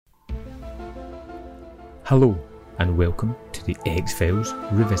Hello and welcome to the X-Files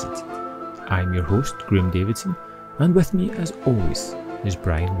Revisited. I'm your host, Graham Davidson, and with me as always is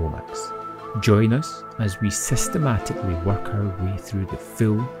Brian Lomax. Join us as we systematically work our way through the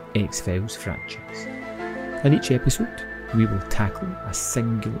full X-Files franchise. In each episode, we will tackle a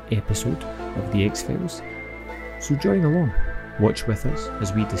single episode of the X-Files, so join along. Watch with us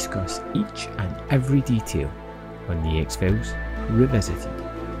as we discuss each and every detail on the X-Files Revisited.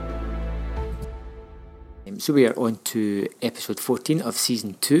 So we are on to episode 14 of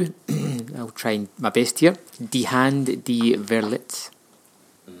season 2. I'll try my best here. Die Hand, die Verletzt.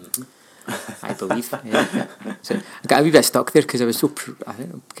 I believe. Yeah. So I got a wee bit stuck there because I was so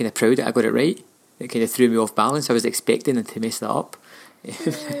kind of proud that I got it right. It kind of threw me off balance. I was expecting to mess that up.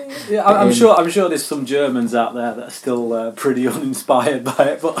 Yeah, I'm sure there's some Germans out there that are still pretty uninspired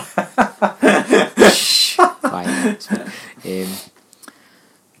by it, but fine.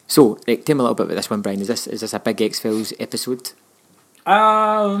 So, tell me a little bit about this one, Brian. Is this a big X-Files episode?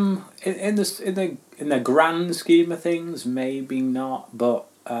 In the grand scheme of things, maybe not. But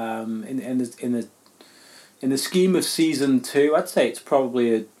in the scheme of season 2, I'd say it's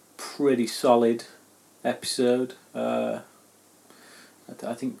probably a pretty solid episode. I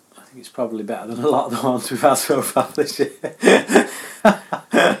think it's probably better than a lot of the ones we've had so far this year.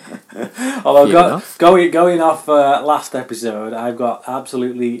 Although going off last episode, I've got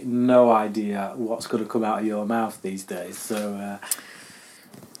absolutely no idea what's going to come out of your mouth these days. So,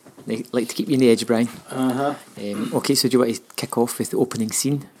 like to keep you on the edge, Brian. Okay, so do you want to kick off with the opening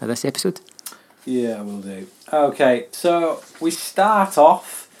scene of this episode? Yeah, we'll do. Okay, so we start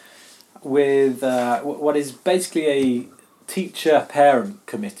off with what is basically a teacher-parent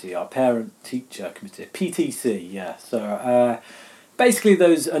committee or parent-teacher committee, PTC. Yeah. So. Basically,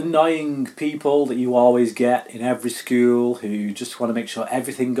 those annoying people that you always get in every school who just want to make sure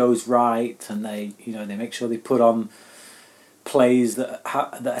everything goes right, and they make sure they put on plays that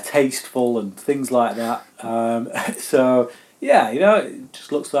are tasteful and things like that. So yeah, it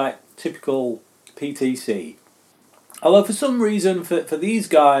just looks like typical PTC. Although for some reason, for these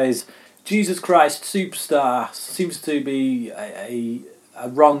guys, Jesus Christ Superstar seems to be a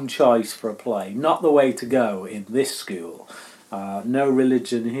wrong choice for a play, not the way to go in this school. No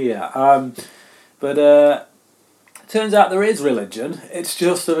religion here. But it turns out there is religion. It's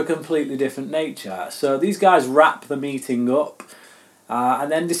just of a completely different nature. So these guys wrap the meeting up and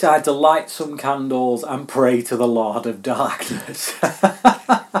then decide to light some candles and pray to the Lord of Darkness.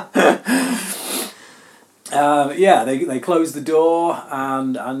 They close the door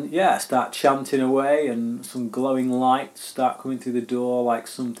and start chanting away, and some glowing lights start coming through the door like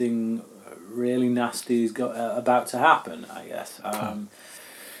something really nasty is about to happen, I guess.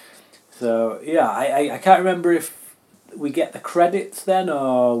 So yeah, I can't remember if we get the credits then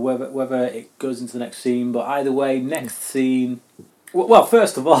or whether it goes into the next scene. But either way, next scene. Well,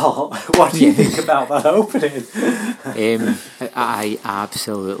 first of all, what do you think about that opening? I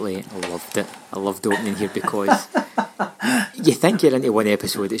absolutely loved it. I loved the opening here because you think you're into one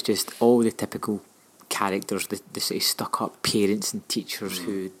episode. It's just all the typical characters, the sort of stuck-up parents and teachers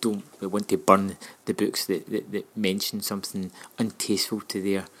who want to burn the books that mention something untasteful to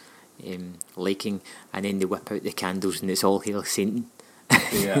their liking, and then they whip out the candles and it's all Hail Satan.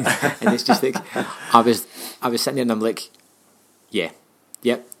 Yeah. And it's just like I was sitting there and I'm like, yep,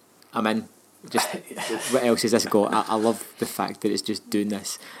 I'm in. Just what else has this got? I love the fact that it's just doing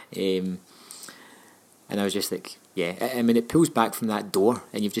this, and I was just like, yeah, I mean, it pulls back from that door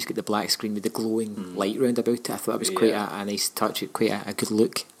and you've just got the black screen with the glowing light round about it. I thought it was quite a nice touch, quite a good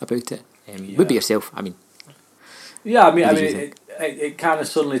look about it. Would be yourself, I mean. Yeah, I mean, it kind of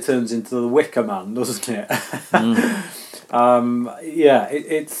suddenly turns into the Wicker Man, doesn't it?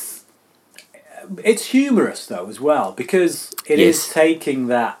 It's humorous though as well, because it is taking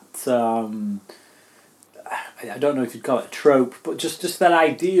that. I don't know if you'd call it a trope, but just that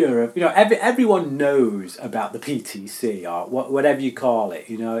idea of, everyone knows about the PTC or whatever you call it.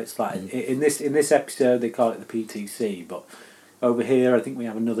 It's like in this episode they call it the PTC, but over here I think we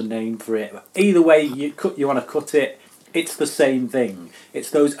have another name for it. Either way you want to cut it, it's the same thing. It's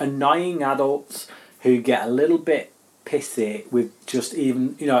those annoying adults who get a little bit pissy with just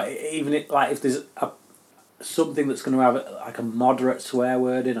even like if there's something that's going to have like a moderate swear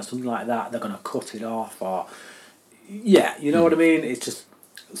word in or something like that, they're going to cut it off, or what I mean. It's just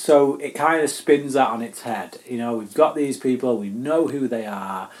so it kind of spins that on its head. We've got these people, we know who they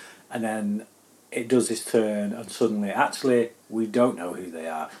are, and then it does this turn, and suddenly actually we don't know who they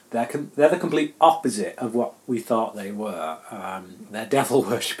are. They're the complete opposite of what we thought they were. They're devil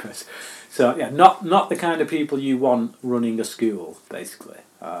worshippers. So yeah, not the kind of people you want running a school, basically.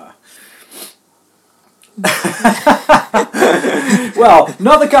 Well,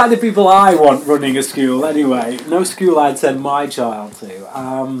 not the kind of people I want running a school anyway. No school I'd send my child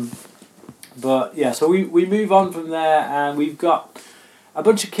to. But yeah, so we move on from there, and we've got a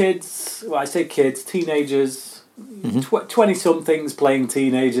bunch of kids. Well, I say kids, teenagers, 20-somethings playing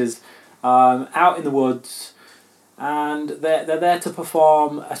teenagers, out in the woods, and they're there to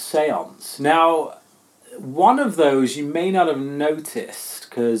perform a séance. Now, one of those you may not have noticed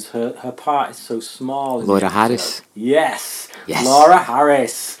because her part is so small. Laura Harris. Yes, Yes. Laura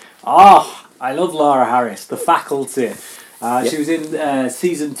Harris. Oh, I love Laura Harris. The Faculty. She was in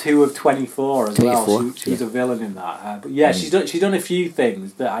season 2 of 24 as well. She was a villain in that. But yeah, she's done a few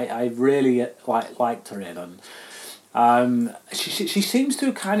things that I really liked her in, and she seems to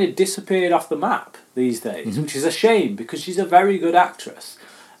have kind of disappeared off the map these days, which is a shame because she's a very good actress.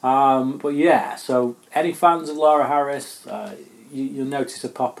 But yeah, so any fans of Laura Harris, you'll notice her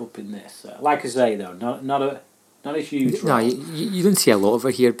pop up in this. Like I say though, not a huge. No, you don't see a lot of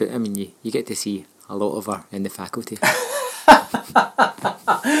her here, but I mean you get to see a lot of her in The Faculty.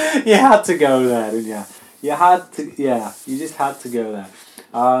 You had to go there, didn't you? You had to, yeah. You just had to go there.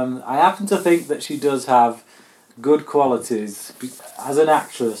 I happen to think that she does have good qualities as an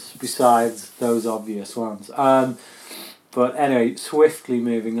actress besides those obvious ones. But anyway, swiftly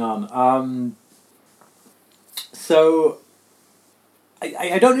moving on. So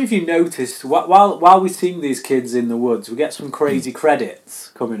I don't know if you noticed while we're seeing these kids in the woods, we get some crazy credits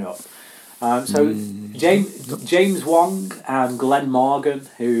coming up. James Wong and Glenn Morgan,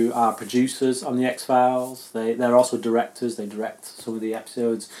 who are producers on the X-Files, they're also directors. They direct some of the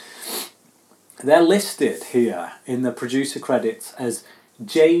episodes. They're listed here in the producer credits as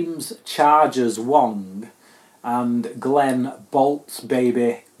James Chargers Wong and Glenn Bolts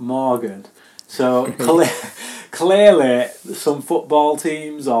Baby Morgan. So clearly some football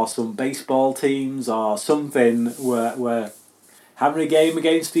teams or some baseball teams or something were having a game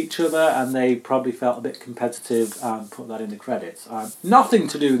against each other, and they probably felt a bit competitive and put that in the credits. Nothing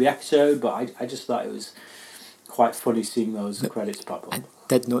to do with the episode, but I just thought it was quite funny seeing those credits pop up. I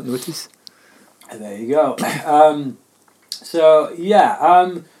did not notice. And there you go. So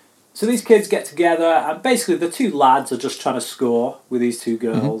these kids get together, and basically the two lads are just trying to score with these two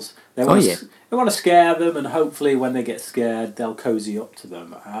girls. They want to scare them, and hopefully when they get scared, they'll cozy up to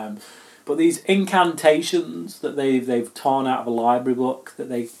them. But these incantations that they've torn out of a library book that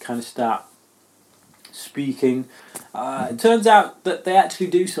they kind of start speaking, it turns out that they actually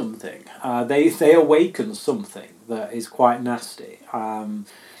do something. They awaken something that is quite nasty.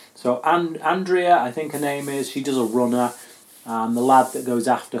 So Andrea, I think her name is, she does a runner, and the lad that goes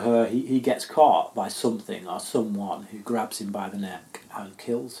after her, he gets caught by something or someone who grabs him by the neck and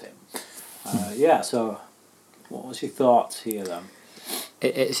kills him. So what was your thoughts here then?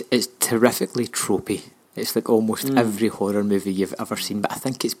 It's terrifically tropey. It's like almost every horror movie you've ever seen, but I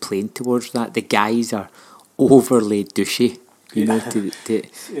think it's playing towards that. The guys are overly douchey, you know, to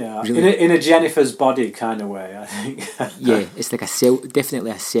really, in a Jennifer's Body kind of way, I think. Yeah, it's like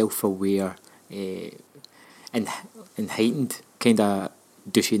definitely a self-aware and heightened kind of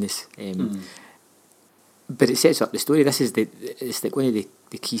douchiness. But it sets up the story. It's like one of the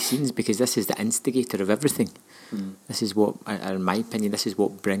key scenes, because this is the instigator of everything. This is what, in my opinion, this is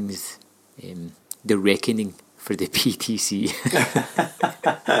what brings the reckoning for the PTC.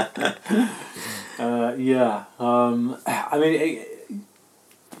 I mean,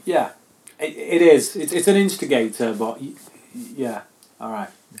 it is. It's an instigator, but yeah. All right.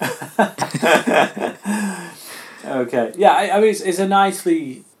 Okay. Yeah. I mean, it's a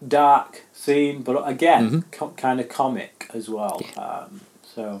nicely dark scene, but again, kind of comic as well.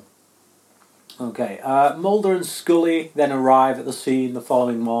 Okay. Mulder and Scully then arrive at the scene the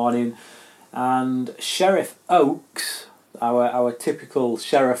following morning, and Sheriff Oakes, our typical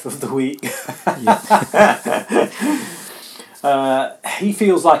sheriff of the week, he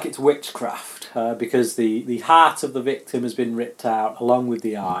feels like it's witchcraft because the heart of the victim has been ripped out along with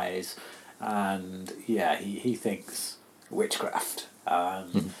the eyes, and he thinks witchcraft.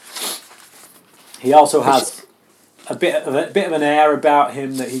 He also has a bit of an air about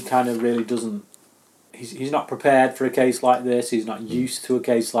him that he kind of really doesn't. He's not prepared for a case like this. He's not used to a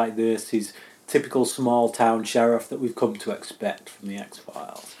case like this. He's typical small town sheriff that we've come to expect from the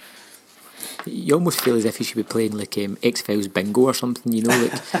X-Files. You almost feel as if you should be playing like X-Files bingo or something, you know,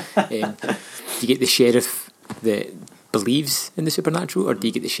 like you get the sheriff that believes in the supernatural, or do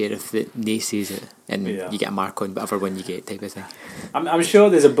you get the sheriff that naysays it and you get a mark on whatever one you get, type of thing? I'm sure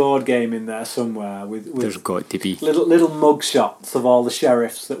there's a board game in there somewhere with there's got to be little mug shots of all the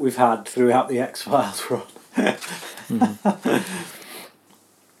sheriffs that we've had throughout the X-Files run.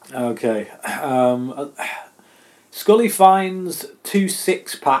 Okay. Scully finds 2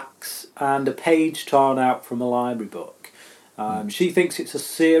 6-packs and a page torn out from a library book. She thinks it's a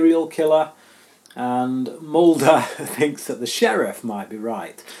serial killer, and Mulder thinks that the sheriff might be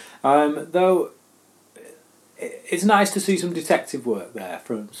right. Though it's nice to see some detective work there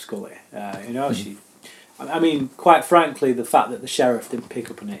from Scully. She. I mean, quite frankly, the fact that the sheriff didn't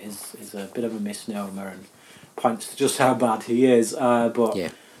pick up on it is a bit of a misnomer and points to just how bad he is. But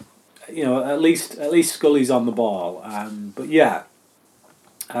Yeah. at least Scully's on the ball. But yeah,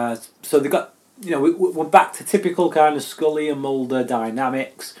 so they got we're back to typical kind of Scully and Mulder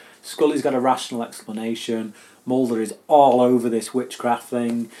dynamics. Scully's got a rational explanation. Mulder is all over this witchcraft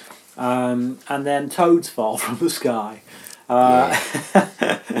thing, and then toads fall from the sky.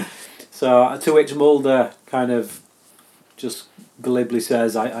 So to which Mulder kind of just glibly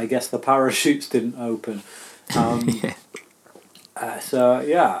says, "I guess the parachutes didn't open."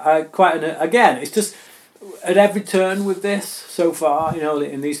 Again, it's just at every turn with this so far.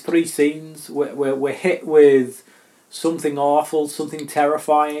 In these 3 scenes, we're hit with something awful, something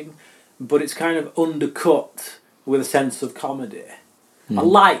terrifying, but it's kind of undercut with a sense of comedy. A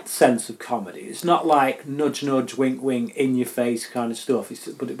light sense of comedy. It's not like nudge, nudge, wink, wink, in your face kind of stuff.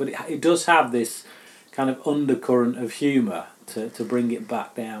 But it does have this kind of undercurrent of humour to bring it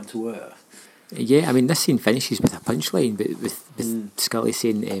back down to earth. Yeah, I mean, this scene finishes with a punchline, but with Scully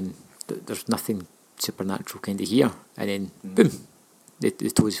saying there's nothing supernatural kind of here, and then boom, the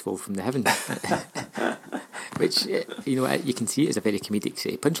toes fall from the heavens. Which, you can see it as a very comedic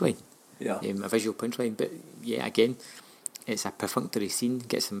punchline. Yeah. A visual punchline, but yeah, again, it's a perfunctory scene,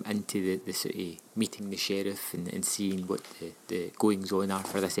 gets them into the sort of meeting the sheriff and seeing what the goings on are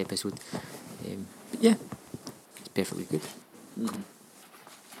for this episode. But yeah, it's perfectly good.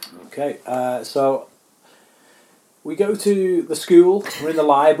 Okay, so we go to the school. We're in the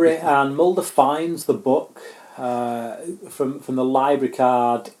library, and Mulder finds the book from the library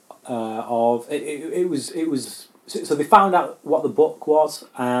card of it was. So they found out what the book was,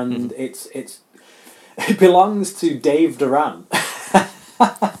 and it belongs to Dave Durant.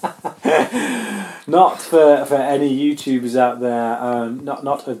 Not for any YouTubers out there,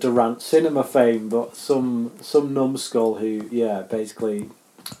 not of Durant cinema fame, but some numbskull who basically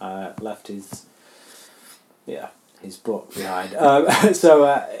left his book behind. So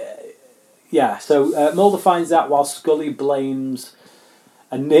Mulder finds out while Scully blames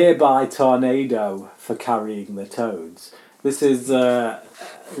a nearby tornado for carrying the toads. This is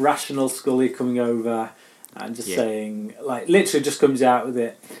rational Scully coming over and just saying, like, literally just comes out with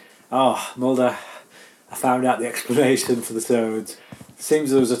it. "Oh, Mulder, I found out the explanation for the toads.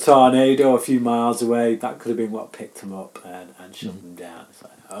 Seems there was a tornado a few miles away. That could have been what picked them up and shut them down." It's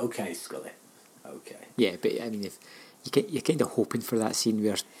like, okay, Scully, okay. Yeah, but I mean, if you're kind of hoping for that scene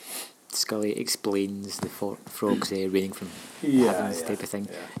where Scully explains the frogs raining from heavens type of thing,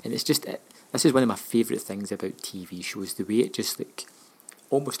 and it's just this is one of my favourite things about TV shows, the way it just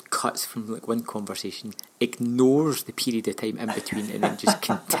almost cuts from one conversation, ignores the period of time in between, and then just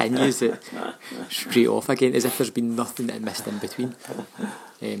continues it straight off again as if there's been nothing that I missed in between. I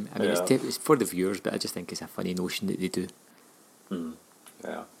mean, it's for the viewers, but I just think it's a funny notion that they do.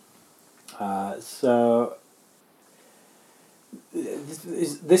 So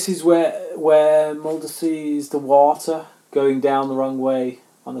this is where Mulder sees the water going down the wrong way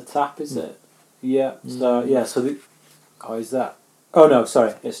on the tap, is it? Yeah. So is that? Oh no,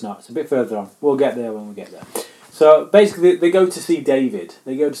 sorry, it's not. It's a bit further on. We'll get there when we get there. So basically, they go to see David.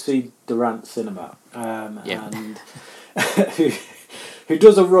 They go to see Durant Cinema, and who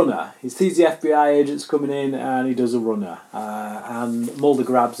does a runner. He sees the FBI agents coming in, and he does a runner. And Mulder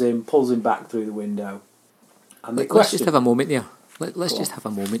grabs him, pulls him back through the window. And let's just have a moment there. Let's just have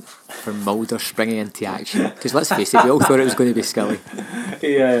a moment for Mulder springing into action, because let's face it, we all thought it was going to be Scully.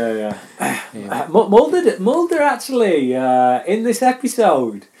 Yeah. Mulder actually in this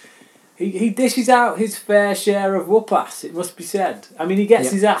episode, he dishes out his fair share of whoop-ass, it must be said. I mean, he gets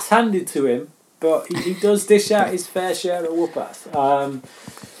his ass handed to him, but he does dish out his fair share of whoop-ass.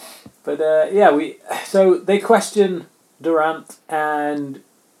 So they question Durant, and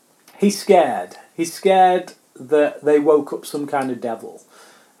he's scared. He's scared that they woke up some kind of devil,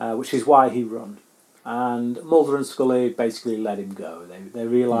 which is why he run. And Mulder and Scully basically let him go. They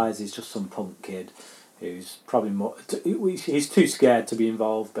realise he's just some punk kid who's probably he's too scared to be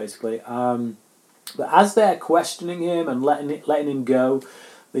involved, basically. But as they're questioning him and letting him go,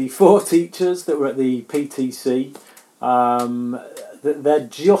 the 4 teachers that were at the PTC, they're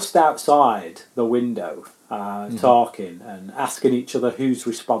just outside the window talking and asking each other who's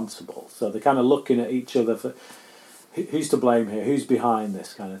responsible. So they're kind of looking at each other who's to blame here? Who's behind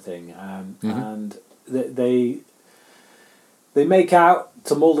this kind of thing? And they make out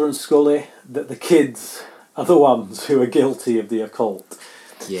to Mulder and Scully that the kids are the ones who are guilty of the occult.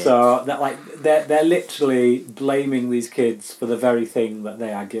 Yeah. So that they're literally blaming these kids for the very thing that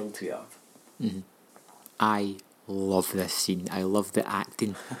they are guilty of. Mm-hmm. I love this scene. I love the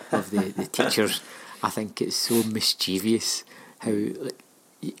acting of the teachers. I think it's so mischievous how,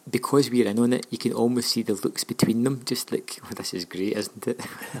 because we're in on it, you can almost see the looks between them, just like, oh, this is great, isn't it?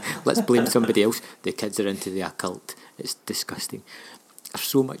 Let's blame somebody else. The kids are into the occult. It's disgusting. There's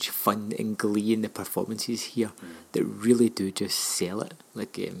so much fun and glee in the performances here that really do just sell it.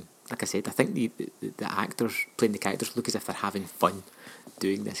 Like I said, I think the actors playing the characters look as if they're having fun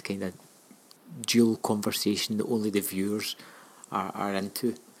doing this kind of dual conversation that only the viewers are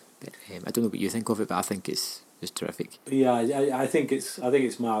into. But, I don't know what you think of it, but I think it's terrific. Yeah, I think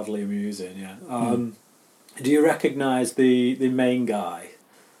it's mildly amusing. Yeah. Do you recognise the main guy?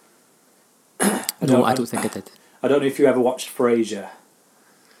 I don't think I did. I don't know if you ever watched Frasier.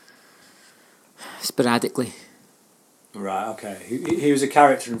 Sporadically. Right. Okay. He was a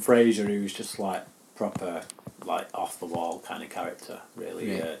character in Frasier who was just like proper, like off the wall kind of character.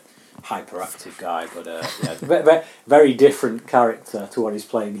 Really. Yeah. Hyperactive guy, but yeah, very different character to what he's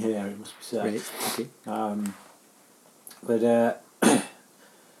playing here, it must be said. Right, okay.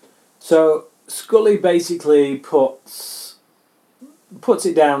 So Scully basically puts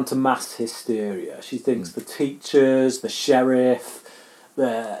it down to mass hysteria. She thinks the teachers, the sheriff,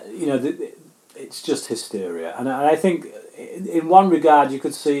 it's just hysteria, and I think in one regard you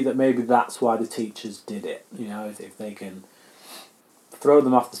could see that maybe that's why the teachers did it. If they can throw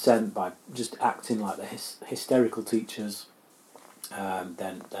them off the scent by just acting like the hysterical teachers,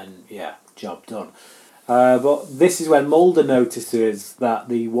 then yeah, job done. But this is when Mulder notices that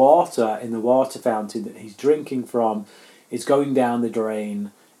the water in the water fountain that he's drinking from is going down the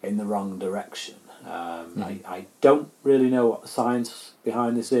drain in the wrong direction. I don't really know what the science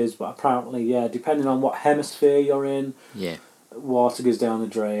behind this is, but apparently, yeah, depending on what hemisphere you're in, water goes down the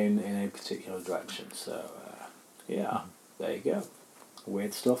drain in a particular direction. So, there you go.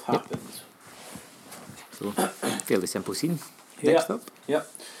 Weird stuff happens. So, fairly simple scene. Next up. Yep.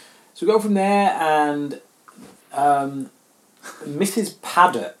 So we go from there, and Mrs.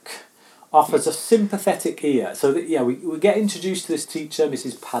 Paddock offers a sympathetic ear. So we get introduced to this teacher,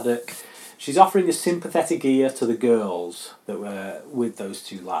 Mrs. Paddock. She's offering a sympathetic ear to the girls that were with those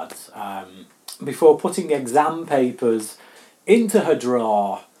two lads, before putting exam papers into her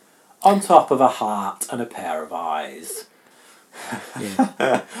drawer on top of a heart and a pair of eyes.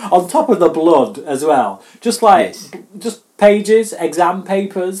 Yeah. On top of the blood as well. Just pages, exam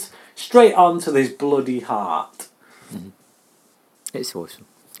papers, straight onto this bloody heart. Mm-hmm. It's awesome.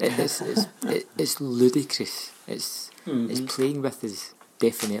 It's ludicrous. It's playing with us,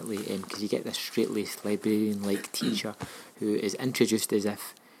 definitely, because you get this straight-laced librarian-like teacher who is introduced as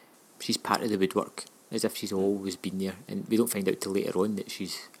if she's part of the woodwork, as if she's always been there, and we don't find out till later on that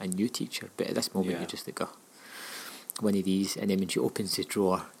she's a new teacher, but at this moment you're just like, one of these, and then when she opens the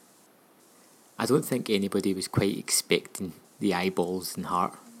drawer, I don't think anybody was quite expecting the eyeballs and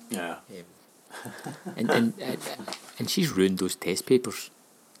heart. Yeah. And she's ruined those test papers.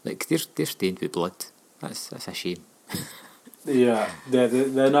 Like, they're stained with blood. That's a shame. Yeah,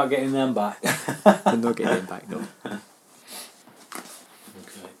 they're not getting them back. They're not getting them back, no.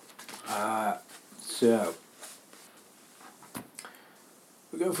 Okay. So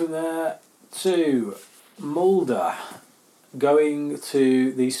we go from there to Mulder going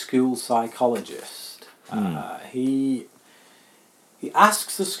to the school psychologist. He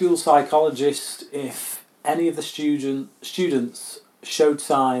asks the school psychologist if any of the students showed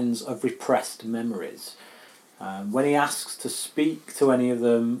signs of repressed memories. When he asks to speak to any of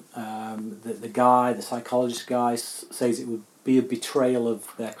them, the psychologist guy, says it would be a betrayal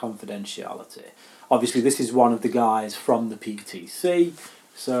of their confidentiality. Obviously, this is one of the guys from the PTC,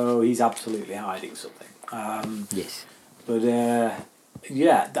 so he's absolutely hiding something. Yes. But,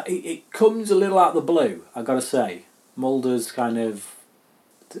 it comes a little out of the blue, I've got to say. Mulder's kind of,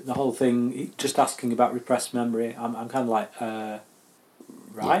 the whole thing, just asking about repressed memory, I'm kind of like,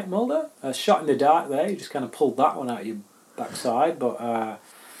 right, Mulder? A shot in the dark there, you just kind of pulled that one out of your backside, but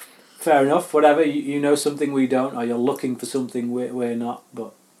fair enough, whatever, you know something we don't, or you're looking for something we're not,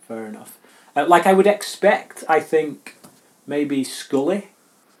 but fair enough. I would expect, I think, maybe Scully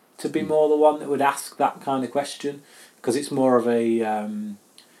to be more the one that would ask that kind of question, because it's more of a,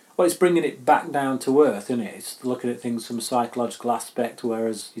 it's bringing it back down to earth, isn't it? It's looking at things from a psychological aspect,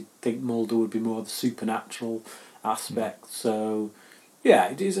 whereas you'd think Mulder would be more the supernatural aspect, so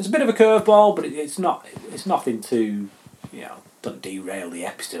yeah, it's a bit of a curveball, but it's not. It's nothing to, doesn't derail the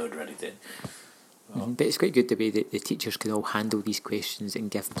episode or anything. But it's quite good the way that the teachers can all handle these questions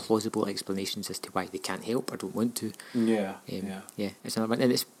and give plausible explanations as to why they can't help or don't want to. Yeah, yeah. It's another one,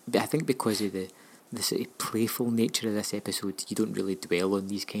 and I think because of the sort of playful nature of this episode, you don't really dwell on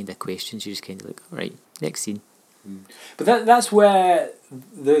these kind of questions. You just kind of like, all right, next scene. But that's where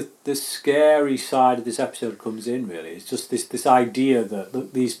the scary side of this episode comes in. Really, it's just this idea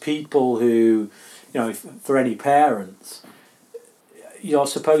that these people who, for any parents, you're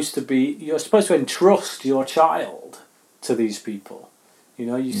supposed to entrust your child to these people.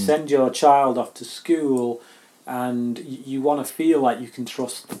 You send your child off to school, and you want to feel like you can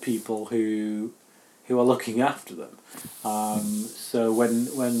trust the people who are looking after them. So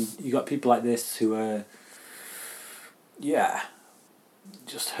when you got people like this who are,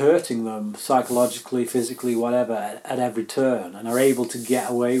 just hurting them psychologically, physically, whatever, at every turn, and are able to get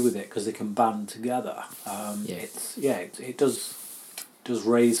away with it because they can band together. It does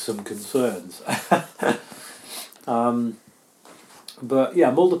raise some concerns. But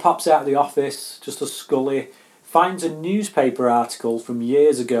Mulder pops out of the office just as Scully finds a newspaper article from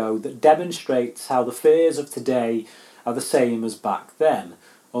years ago that demonstrates how the fears of today are the same as back then.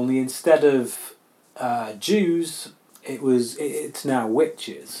 Only instead of Jews, it's now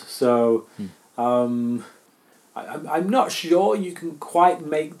witches. So I'm not sure you can quite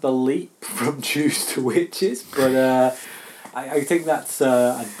make the leap from Jews to witches, but I think that's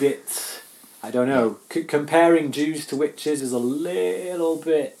a bit. I don't know. Comparing Jews to witches is a little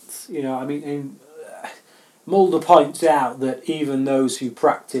bit. Mulder points out that even those who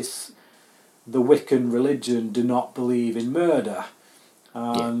practice the Wiccan religion do not believe in murder,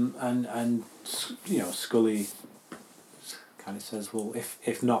 and Scully kind of says, well,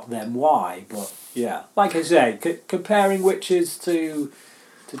 if not, then why? But like I say, comparing witches to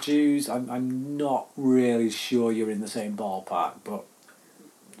Jews, I'm not really sure you're in the same ballpark. But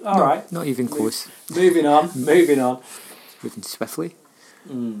all right, not even close. Moving on. Moving swiftly.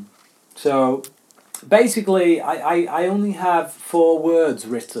 So basically, I only have 4 words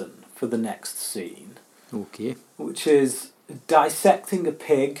written for the next scene. Okay. Which is dissecting a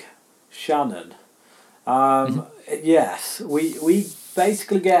pig, Shannon. Yes, we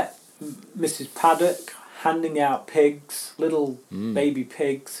basically get Mrs. Paddock handing out pigs, little baby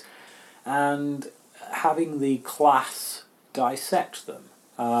pigs, and having the class dissect them.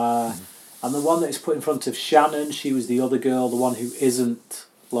 And the one that is put in front of Shannon, she was the other girl, the one who isn't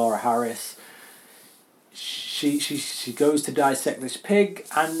Laura Harris. She goes to dissect this pig,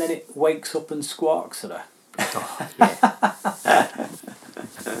 and then it wakes up and squawks at her.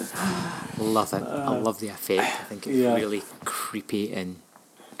 Love it. I love the effect. I think it's really creepy, and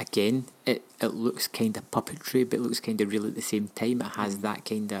again, it looks kind of puppetry, but it looks kind of real at the same time. It has that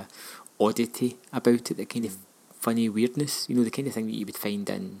kind of oddity about it, that kind of funny weirdness. The kind of thing that you would find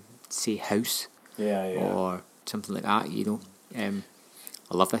in, say, House, or something like that.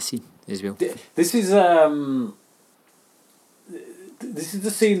 I love this scene as well. This is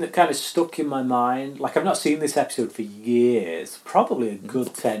the scene that kind of stuck in my mind. Like, I've not seen this episode for years, probably a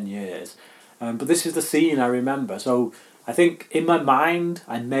good 10 years. But this is the scene I remember. So I think in my mind,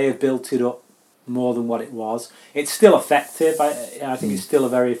 I may have built it up more than what it was. It's still effective. I think it's still a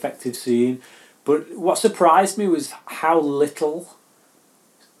very effective scene. But what surprised me was how little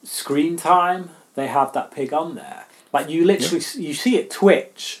screen time they have that pig on there. Like, you literally you see it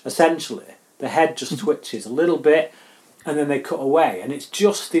twitch, essentially. The head just twitches a little bit, and then they cut away, and it's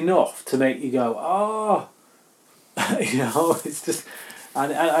just enough to make you go, oh, it's just,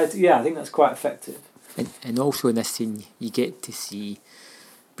 and I think that's quite effective. And also in this scene, you get to see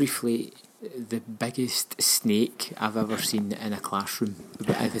briefly the biggest snake I've ever seen in a classroom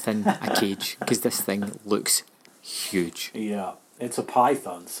within a cage, because this thing looks huge. Yeah, it's a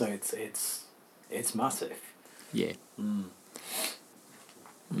python, so it's massive. Yeah.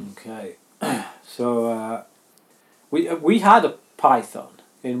 Okay, so we had a python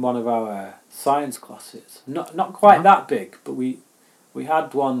in one of our science classes. Not quite that big, but we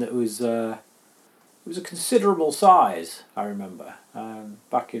had one that was it was a considerable size. I remember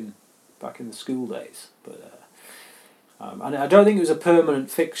back in the school days, but and I don't think it was a permanent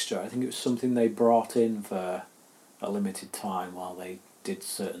fixture. I think it was something they brought in for a limited time while they did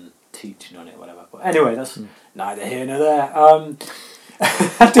certain teaching on it, whatever. But anyway, that's neither here nor there.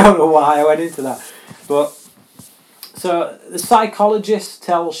 I don't know why I went into that, but so the psychologist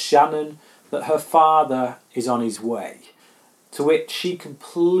tells Shannon that her father is on his way, to which she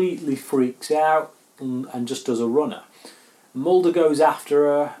completely freaks out and just does a runner. Mulder goes after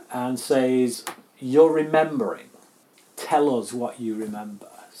her and says, "You're remembering. tell us what you remember.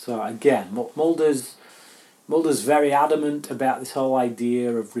 So again, Mulder's very adamant about this whole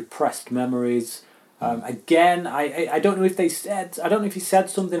idea of repressed memories. Again, I don't know if he said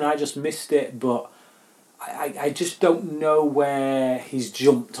something and I just missed it, but I just don't know where he's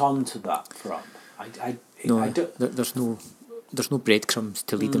jumped onto that from. There's no breadcrumbs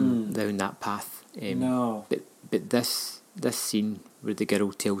to lead him down that path. No. But this scene where the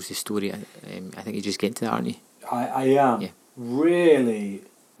girl tells the story, I think you're just getting to that, aren't you? I am. Yeah. Really,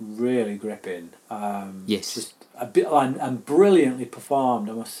 really gripping. Yes. Just a bit and brilliantly performed,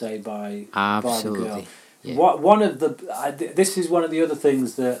 I must say, by the girl. Yeah. This is one of the other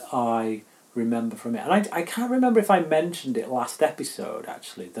things that I remember from it, and I can't remember if I mentioned it last episode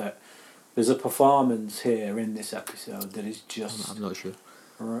actually, that there's a performance here in this episode that is just... I'm not sure.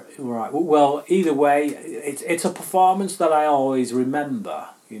 Right. Well, either way, it's a performance that I always remember.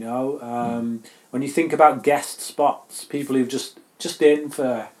 You know, when you think about guest spots, people who've just in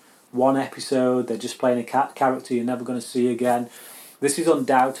for one episode, they're just playing a character you're never going to see again. This is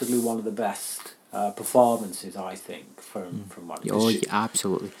undoubtedly one of the best performances, I think, from one of Oh, yeah,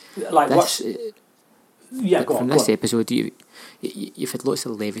 absolutely. Like this, from this episode, you've had lots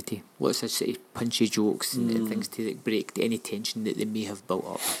of levity, lots of sort of punchy jokes and things to like break any tension that they may have built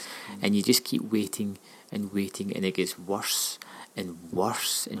up, and you just keep waiting and waiting, and it gets worse and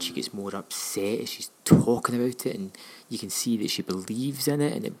worse, and she gets more upset as she's talking about it, and you can see that she believes in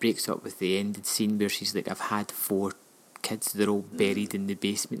it, and it breaks up with the ended scene where she's like, I've had 4 kids, they're all buried in the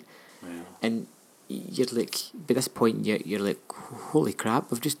basement, and you're like, by this point you're like, holy crap,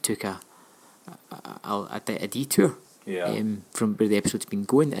 we've just took a detour from where the episode's been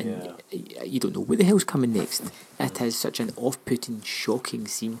going, and you don't know what the hell's coming next. It is such an off-putting, shocking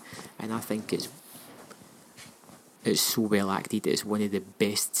scene, and I think it's so well acted. It's one of the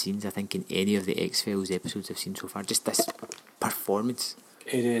best scenes I think in any of the X-Files episodes I've seen so far. Just this performance.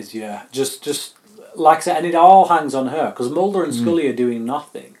 It is, yeah. Just like I said, and it all hangs on her, because Mulder and Scully are doing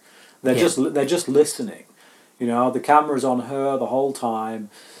nothing. They're just listening. You know, the camera's on her the whole time.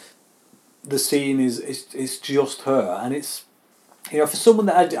 The scene is just her, and it's, you know, for someone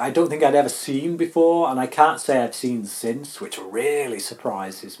that I don't think I'd ever seen before, and I can't say I've seen since, which really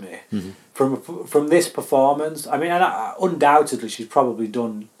surprises me. From this performance, I mean, undoubtedly she's probably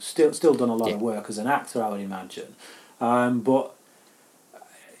still done a lot of work as an actor, I would imagine, but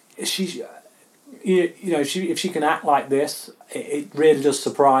she's, you know, if she can act like this, it really does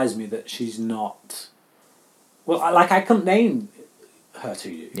surprise me that she's not. Well, I couldn't name her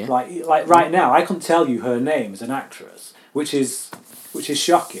to you. Yeah. Like right now, I couldn't tell you her name as an actress, which is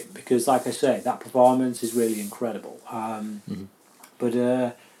shocking, because, like I say, that performance is really incredible.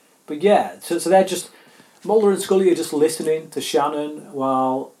 But yeah, so they're just, Mulder and Scully are just listening to Shannon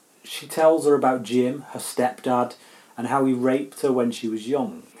while she tells her about Jim, her stepdad, and how he raped her when she was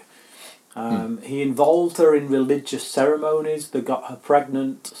young. He involved her in religious ceremonies that got her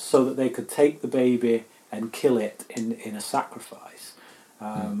pregnant so that they could take the baby and kill it in a sacrifice.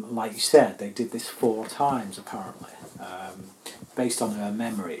 Like you said, they did this 4 times apparently, based on her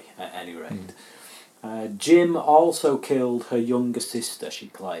memory at any rate. Jim also killed her younger sister, she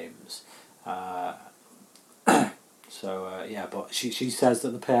claims. But she says that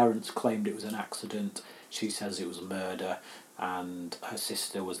the parents claimed it was an accident. She says it was a murder, and her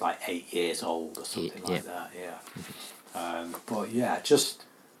sister was like 8 years old or something like that. I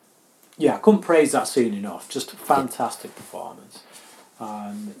couldn't praise that scene enough. Just a fantastic performance.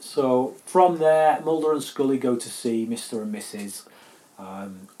 So from there, Mulder and Scully go to see Mr. and Mrs.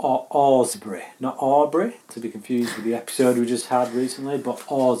 Orsbury, not Aubrey, to be confused with the episode we just had recently, but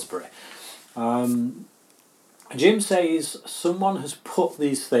Orsbury. Jim says someone has put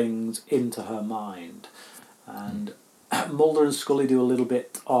these things into her mind, and Mulder and Scully do a little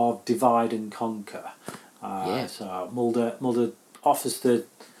bit of divide and conquer. So Mulder offers to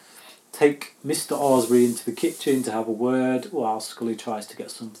take Mr. Orsbury into the kitchen to have a word, while Scully tries to get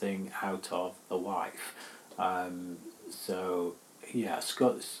something out of the wife.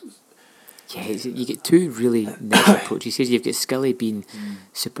 You get 2 really nice approaches. You've got Scully being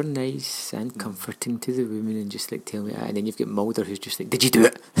super nice and comforting to the woman and just like telling me that, and then you've got Mulder who's just like, did you do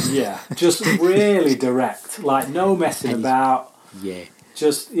it? Yeah, just really direct, like no messing about. Yeah.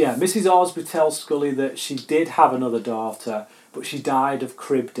 Mrs. Orsbury tells Scully that she did have another daughter, but she died of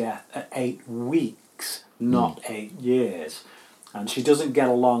crib death at 8 weeks, not 8 years. And she doesn't get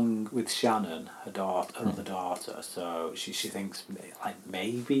along with Shannon, her other daughter, so she thinks like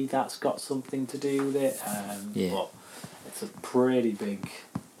maybe that's got something to do with it. But it's a pretty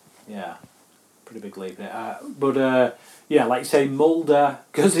pretty big leap there. Yeah, like you say, Mulder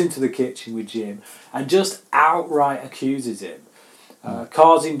goes into the kitchen with Jim and just outright accuses him,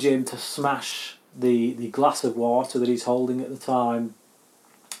 causing Jim to smash the glass of water that he's holding at the time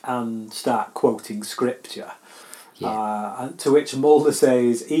and start quoting scripture. And to which Mulder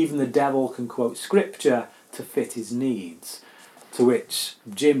says, even the devil can quote scripture to fit his needs. To which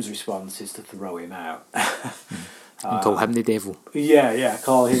Jim's response is to throw him out. And call him the devil. Yeah,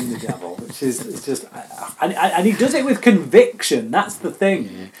 call him the devil, which is it's just, and he does it with conviction. That's the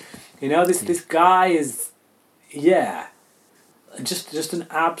thing, you know. This guy is, just an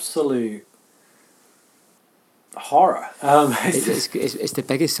absolute horror. It's the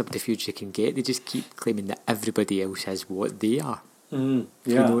biggest subterfuge you can get. They just keep claiming that everybody else is what they are. Yeah,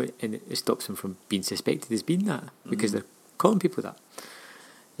 you know, and it stops them from being suspected as being that because they're calling people that.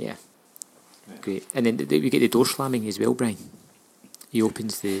 Yeah. Great. And then we get the door slamming as well, Brian. He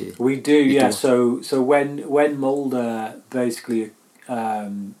opens the... We do, the yeah. door. So when Mulder basically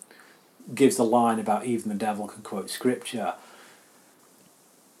gives the line about even the devil can quote scripture,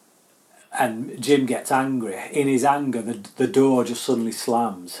 and Jim gets angry, in his anger the door just suddenly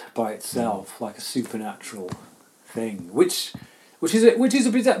slams by itself like a supernatural thing, which is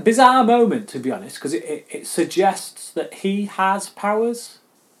a bizarre moment, to be honest, because it suggests that he has powers,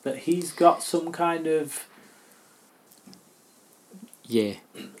 that he's got some kind of... Yeah.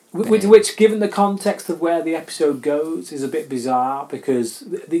 Which, given the context of where the episode goes, is a bit bizarre, because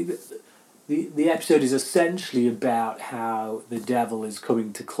the episode is essentially about how the devil is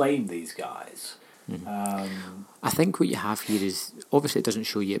coming to claim these guys. I think what you have here is, obviously it doesn't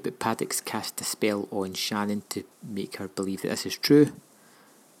show you it, but Paddock's cast a spell on Shannon to make her believe that this is true.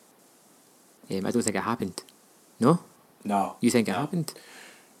 I don't think it happened. No? No. You think it happened?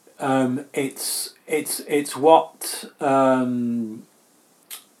 It's what...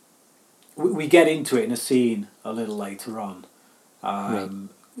 we get into it in a scene a little later on. Right.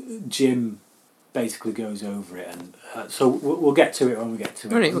 Jim basically goes over it, and so we'll get to it when we get to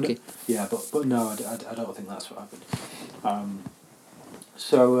it. All right, okay. Yeah, but no, I don't think that's what happened.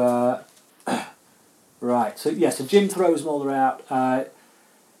 Right, so Jim throws Mulder out.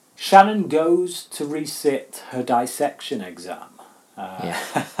 Shannon goes to resit her dissection exam. And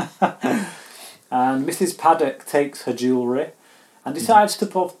Mrs. Paddock takes her jewellery and decides to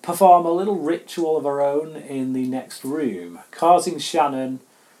perform a little ritual of her own in the next room, causing Shannon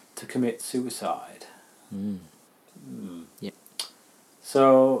to commit suicide. Yep.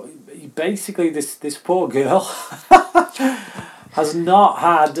 So basically this poor girl has not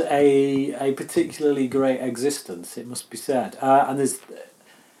had a particularly great existence, it must be said. And there's...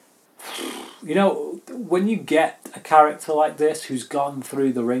 You know, when you get a character like this who's gone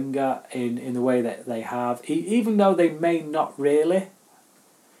through the ringer in the way that they have, even though they may not really,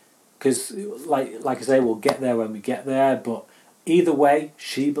 because like I say, we'll get there when we get there, but either way,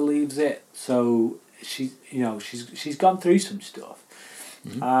 she believes it. So she's gone through some stuff,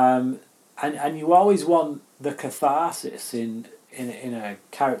 and you always want the catharsis in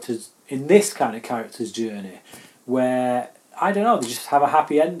this kind of character's journey, where, I don't know, they just have a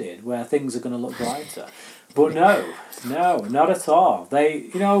happy ending where things are going to look brighter. But no, not at all. I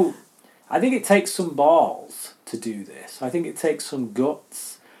think it takes some balls to do this. I think it takes some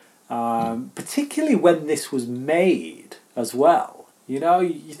guts, particularly when this was made as well. You know,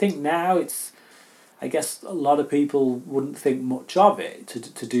 you think now I guess a lot of people wouldn't think much of it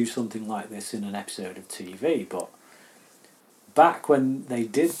to do something like this in an episode of TV, but back when they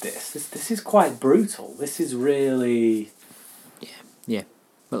did this is quite brutal. This is really... Yeah.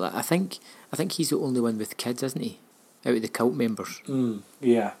 Well, I think he's the only one with kids, isn't he? Out of the cult members.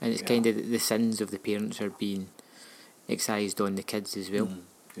 Yeah. And it's kind of the sins of the parents are being excised on the kids as well.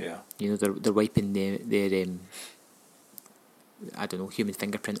 Yeah. You know, they're wiping their I don't know, human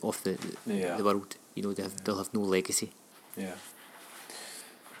fingerprint off the world. You know, they'll have no legacy. Yeah.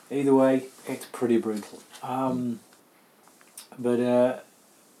 Either way, it's pretty brutal. But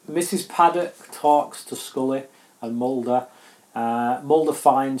Mrs. Paddock talks to Scully and Mulder. Mulder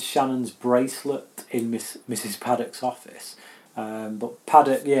finds Shannon's bracelet in Mrs. Paddock's office, but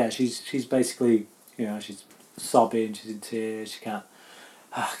Paddock, she's basically, she's sobbing, she's in tears, she can't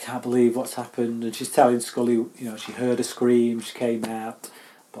believe what's happened, and she's telling Scully, she heard a scream, she came out,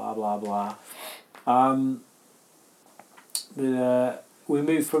 blah blah blah. We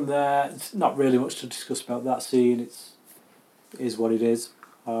move from there. It's not really much to discuss about that scene. It is what it is,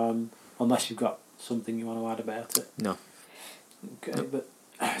 unless you've got something you want to add about it. No. Okay, but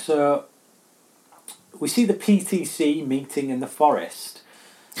so we see the PTC meeting in the forest.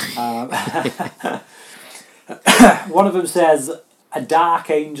 One of them says, a dark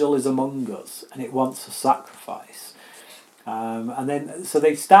angel is among us and it wants a sacrifice. And then, so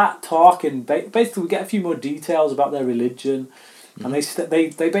they start talking. Basically, we get a few more details about their religion, and they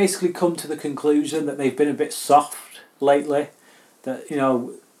basically come to the conclusion that they've been a bit soft lately. That, you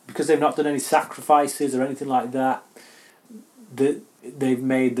know, because they've not done any sacrifices or anything like that, that they've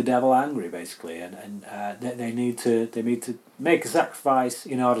made the devil angry, basically, and they need to make a sacrifice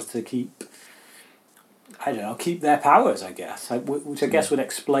in order to keep their powers, I guess, which I guess would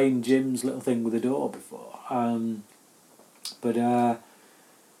explain Jim's little thing with the door before. But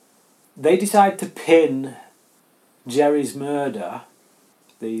they decide to pin Jerry's murder,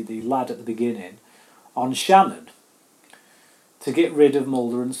 the lad at the beginning, on Shannon to get rid of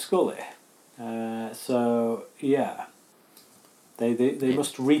Mulder and Scully. So, yeah. They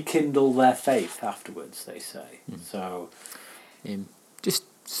must rekindle their faith afterwards, they say. So, just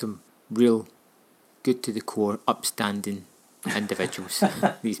some real good to the core, upstanding individuals.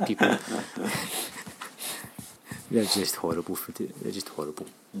 These people, they're just horrible. They're just horrible.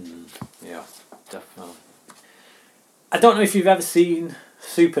 Yeah, definitely. I don't know if you've ever seen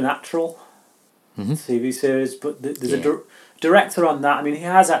Supernatural TV series, but there's a director on that. I mean, he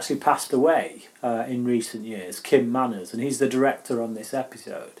has actually passed away in recent years, Kim Manners, and he's the director on this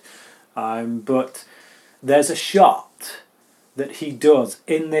episode. But there's a shot that he does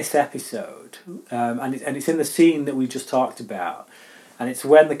in this episode, and it's in the scene that we just talked about, and it's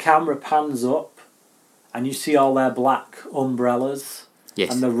when the camera pans up and you see all their black umbrellas,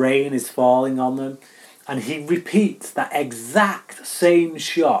 and the rain is falling on them, and he repeats that exact same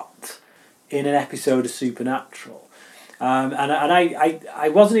shot in an episode of Supernatural. And I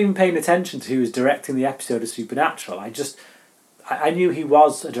wasn't even paying attention to who was directing the episode of Supernatural. I knew he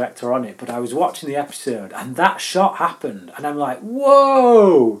was a director on it, but I was watching the episode and that shot happened, and I'm like,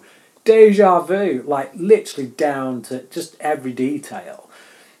 whoa, deja vu, like literally down to just every detail.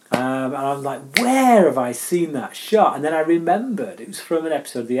 And I'm like, where have I seen that shot? And then I remembered it was from an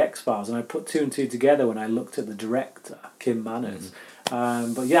episode of The X-Files, and I put two and two together when I looked at the director, Kim Manners.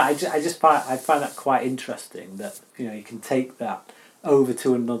 But yeah, I find that quite interesting that, you know, you can take that over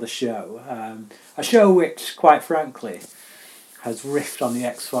to another show, a show which, quite frankly, has riffed on the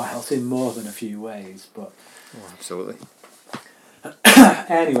X-Files in more than a few ways. But absolutely.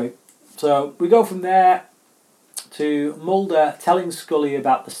 Anyway, so we go from there to Mulder telling Scully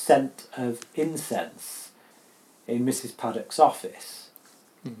about the scent of incense in Mrs. Paddock's office.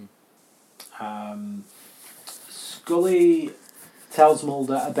 Scully tells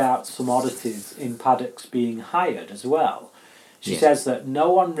Mulder about some oddities in Paddock's being hired as well. She says that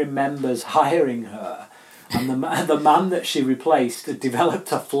no one remembers hiring her, and the man that she replaced had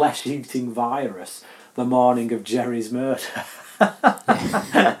developed a flesh-eating virus the morning of Jerry's murder.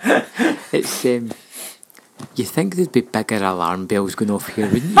 It's you think there'd be bigger alarm bells going off here,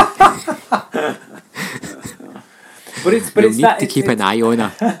 wouldn't you? But it's need to keep an eye on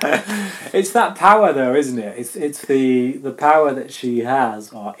her. It's that power, though, isn't it? It's the power that she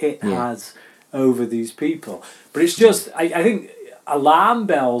has, or it has, over these people. But it's just, I think, alarm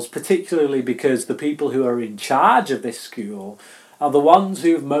bells, particularly because the people who are in charge of this school are the ones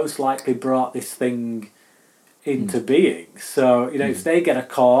who've most likely brought this thing into being. So, you know, if they get a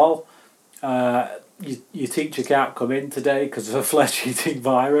call, your teacher can't come in today because of a flesh-eating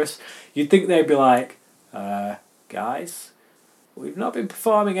virus, you'd think they'd be like, guys, we've not been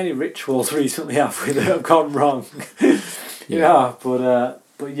performing any rituals recently, have we, that have gone wrong?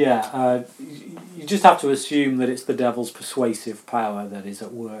 But you just have to assume that it's the devil's persuasive power that is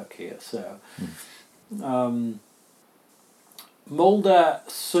at work here. So, Mulder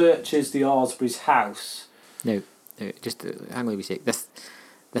searches the Orsburys' house. Now, just hang on a sec.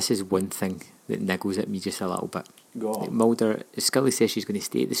 This is one thing that niggles at me just a little bit. Go on. Mulder, Scully says she's going to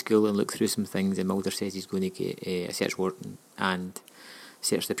stay at the school and look through some things, and Mulder says he's going to get a search warrant and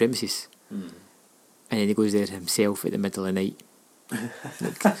search the premises. And then he goes there himself at the middle of the night.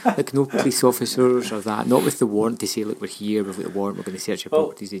 like no police officers or that, not with the warrant to say, look, we're here, we've got the warrant, we're going to search your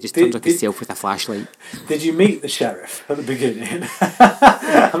properties. He just turns up himself with a flashlight. Did you meet the sheriff at the beginning?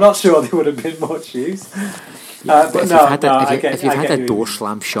 I'm not sure there would have been much use. But if you've had a door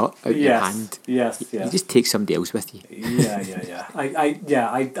slam shut out your hand, you just take somebody else with you.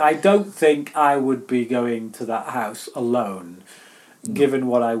 I don't think I would be going to that house alone, given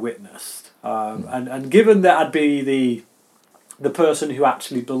what I witnessed, and given that I'd be the person who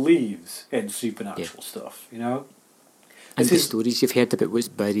actually believes in supernatural stuff, you know. And the stories you've heard about what's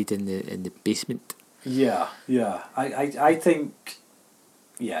buried in the basement. Yeah. I think,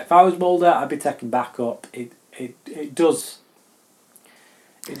 if I was Mulder, I'd be taken back up. It does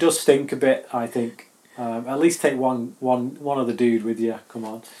stink a bit, I think. At least take one of the dude with you. Come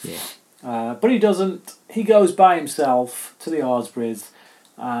on. Yeah. But he doesn't. He goes by himself to the Ospreys,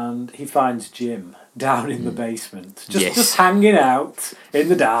 and he finds Jim down in the basement, just hanging out in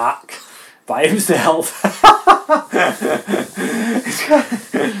the dark by himself.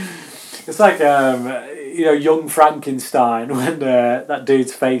 It's like young Frankenstein when that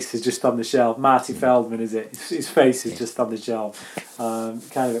dude's face is just on the shelf. Marty Feldman, is it? His face is just on the shelf.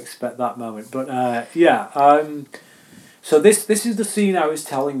 Kind of expect that moment, but so this is the scene I was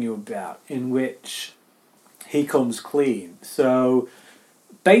telling you about, in which he comes clean. So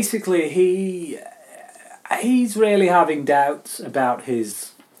basically, he's really having doubts about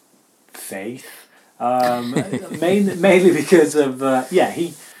his faith, mainly because of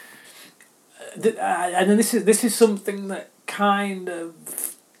he. And this is something that kind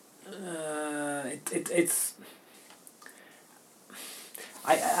of it's.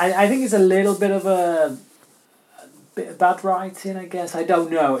 I think it's a little bit of a bit of bad writing, I guess. I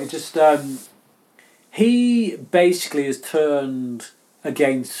don't know. It just he basically has turned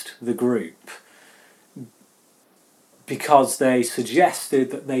against the group because they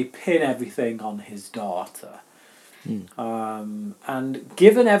suggested that they pin everything on his daughter. And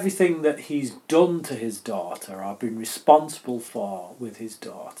given everything that he's done to his daughter or been responsible for with his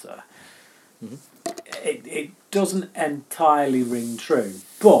daughter, it doesn't entirely ring true.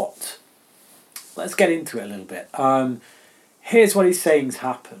 But let's get into it a little bit. Here's what he's saying's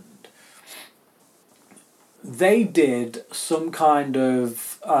happened. They did some kind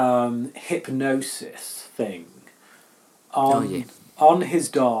of hypnosis thing on his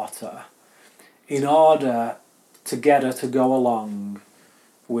daughter in order to get her to go along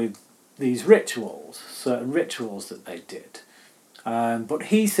with these rituals, certain rituals that they did. But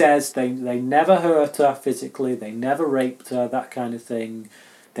he says they never hurt her physically, they never raped her, that kind of thing.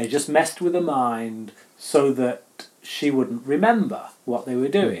 They just messed with her mind so that she wouldn't remember what they were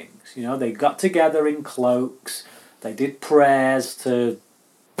doing. You know, they got together in cloaks, they did prayers to,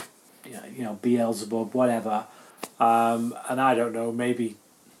 Beelzebub, whatever. And I don't know, maybe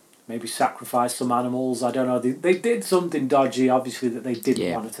sacrifice some animals. I don't know. They did something dodgy, obviously, that they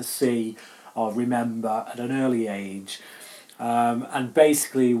didn't want her to see or remember at an early age. And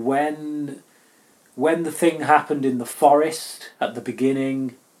basically, when the thing happened in the forest at the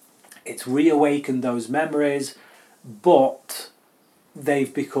beginning, it's reawakened those memories, but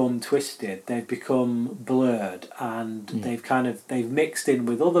they've become twisted. They've become blurred, and they've mixed in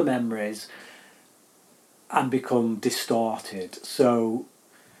with other memories and become distorted. So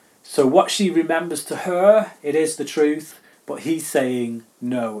what she remembers to her, it is the truth, but he's saying,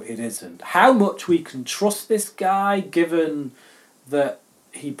 no, it isn't. How much we can trust this guy, given that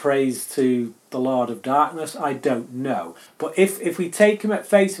he prays to the Lord of Darkness, I don't know. But if we take him at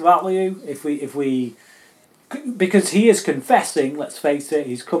face value, if we because he is confessing, let's face it,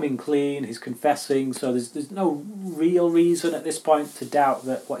 he's coming clean, he's confessing, so there's no real reason at this point to doubt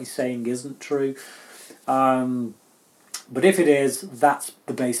that what he's saying isn't true. But if it is, that's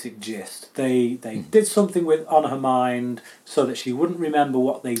the basic gist. They did something on her mind so that she wouldn't remember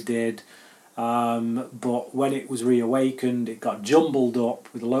what they did. But when it was reawakened, it got jumbled up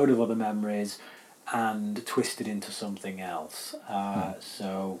with a load of other memories and twisted into something else.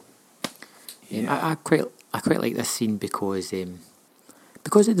 So, yeah. I quite like this scene because of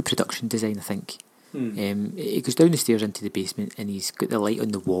the production design. I think he goes down the stairs into the basement and he's got the light on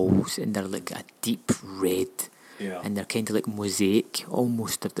the walls and they're like a deep red. Yeah. And they're kind of like mosaic,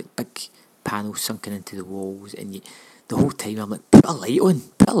 almost of like big panels sunken into the walls. And the whole time I'm like, put a light on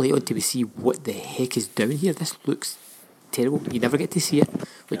till we see what the heck is down here. This looks terrible. You never get to see it,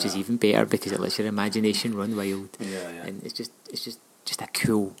 which is even better because it lets your imagination run wild. Yeah. And it's just a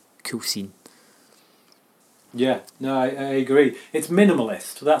cool scene. Yeah, no, I agree. It's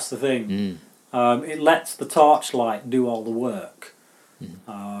minimalist. That's the thing. It lets the torchlight do all the work,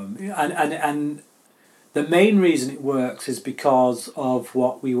 and the main reason it works is because of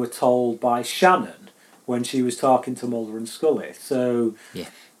what we were told by Shannon when she was talking to Mulder and Scully. So,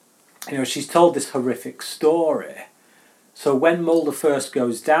 she's told this horrific story. So when Mulder first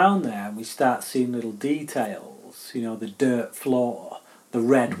goes down there and we start seeing little details, the dirt floor, the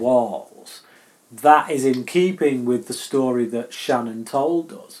red walls, that is in keeping with the story that Shannon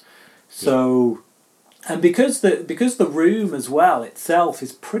told us. So, and because the room as well itself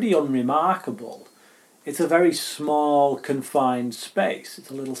is pretty unremarkable, it's a very small, confined space. It's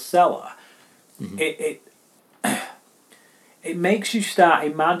a little cellar. It makes you start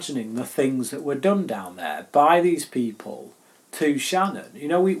imagining the things that were done down there by these people to Shannon.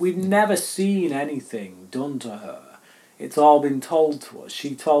 We've never seen anything done to her. It's all been told to us.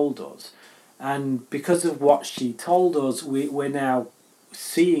 She told us. And because of what she told us, we're now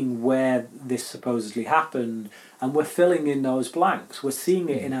seeing where this supposedly happened, and we're filling in those blanks. We're seeing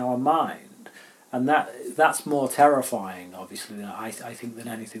it in our mind, and that's more terrifying, obviously, than I think, than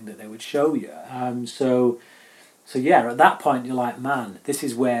anything that they would show you. So yeah, at that point you're like, man, this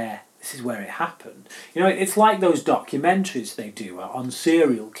is where it happened. You know, it's like those documentaries they do on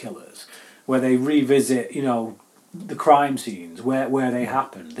serial killers, where they revisit, you know, the crime scenes where they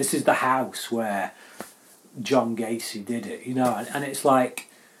happened. This is the house where John Gacy did it, you know, and it's like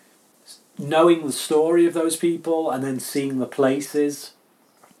knowing the story of those people and then seeing the places.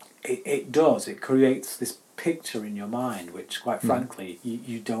 It creates this picture in your mind, which, quite frankly,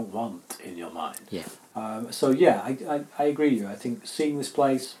 you don't want in your mind. Yeah. So yeah, I agree with you. I think seeing this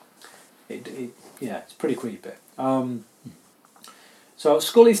place, it's pretty creepy. So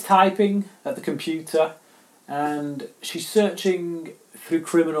Scully's typing at the computer, and she's searching through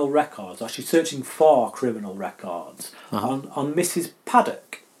criminal records, or she's searching for criminal records on Mrs.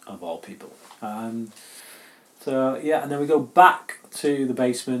 Paddock, of all people. So yeah, and then we go back to the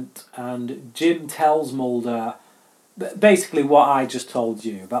basement, and Jim tells Mulder basically what I just told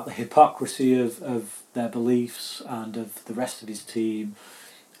you about the hypocrisy of their beliefs and of the rest of his team,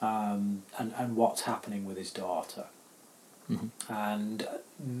 and what's happening with his daughter. Mm-hmm. And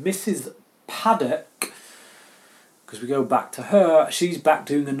Mrs. Paddock, because we go back to her, she's back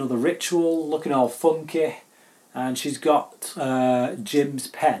doing another ritual, looking all funky, and she's got Jim's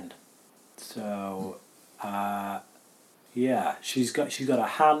pen. So yeah, she's got a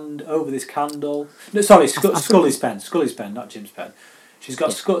hand over this candle. No, sorry, Scully's pen, not Jim's pen. She's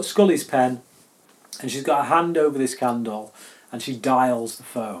got Scully's pen, and she's got a hand over this candle, and she dials the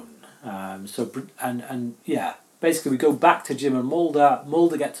phone. And yeah, basically we go back to Jim and Mulder.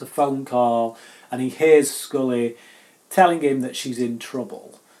 Mulder gets a phone call, and he hears Scully telling him that she's in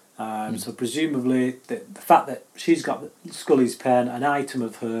trouble. So presumably the fact that she's got Scully's pen, an item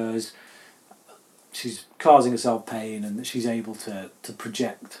of hers, she's causing herself pain, and that she's able to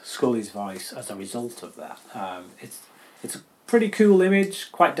project Scully's voice as a result of that. It's a pretty cool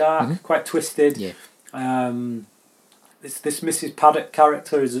image, quite dark, quite twisted. Yeah. This Mrs. Paddock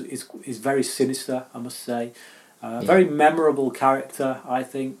character is very sinister, I must say. Very memorable character, I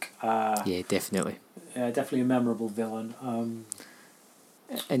think. Yeah, definitely. Definitely a memorable villain.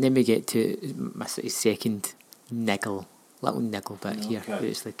 And then we get to my second little niggle bit here. Where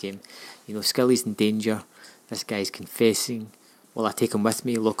it's like, you know, Scully's in danger. This guy's confessing. Will I take him with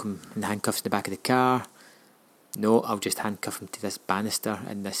me, lock him in handcuffs in the back of the car? No, I'll just handcuff him to this banister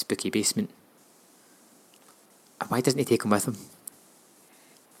in this spooky basement. And why doesn't he take him with him?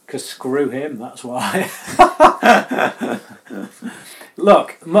 Because screw him, that's why.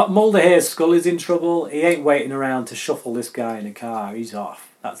 Look, Mulder hears Scully's in trouble. He ain't waiting around to shuffle this guy in a car. He's off.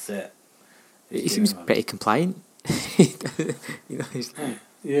 That's it. He seems pretty compliant. You know,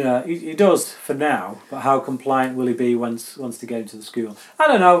 yeah, he does for now. But how compliant will he be once they get into the school? I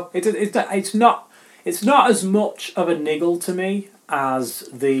don't know. It's not as much of a niggle to me as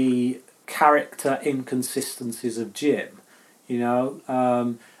the character inconsistencies of Jim. You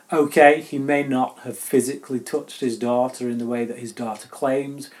know, okay, he may not have physically touched his daughter in the way that his daughter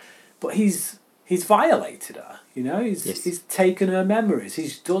claims, but he's violated her. You know, he's taken her memories.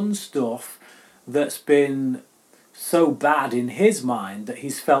 He's done stuff that's been so bad in his mind that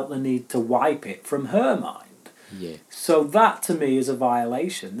he's felt the need to wipe it from her mind. Yeah. So that to me is a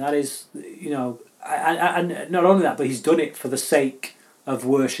violation. That is, you know, and not only that, but he's done it for the sake of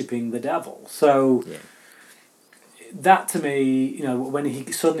worshipping the devil. So that to me, you know, when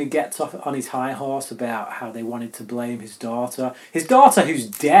he suddenly gets off on his high horse about how they wanted to blame his daughter who's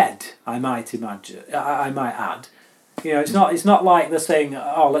dead, I might add. You know, it's not like they're saying,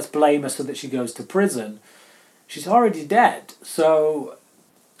 oh, let's blame her so that she goes to prison. She's already dead. So,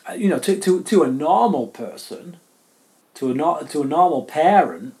 you know, to a normal person, to a normal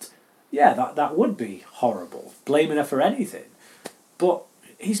parent, yeah, that would be horrible, blaming her for anything. But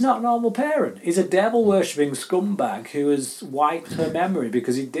he's not a normal parent. He's a devil-worshipping scumbag who has wiped her memory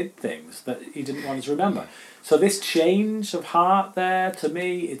because he did things that he didn't want her to remember. So this change of heart there, to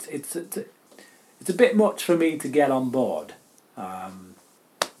me, it's a bit much for me to get on board.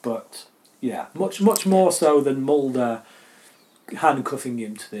 But yeah, much more so than Mulder handcuffing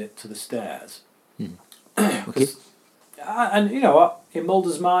him to the stairs. Okay. And you know what? In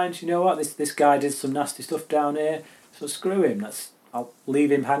Mulder's mind, you know what? This guy did some nasty stuff down here, so screw him. I'll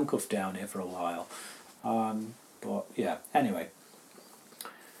leave him handcuffed down here for a while. But yeah, anyway.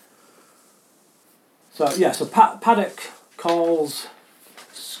 So Paddock calls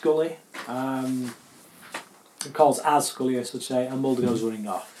Scully. Calls as Scully, I should say, and Mulder goes running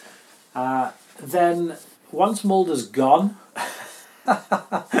off. Then, once Mulder's gone,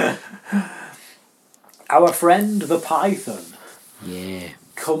 our friend the Python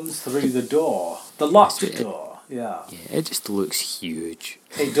comes through the door. The locked door, yeah. Yeah, it just looks huge.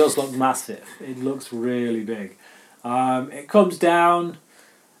 It does look massive. It looks really big. It comes down.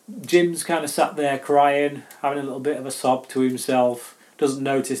 Jim's kind of sat there crying, having a little bit of a sob to himself. Doesn't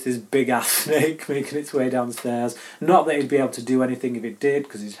notice this big-ass snake making its way downstairs. Not that he'd be able to do anything if it did,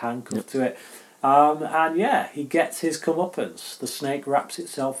 because he's handcuffed to it. And yeah, he gets his comeuppance. The snake wraps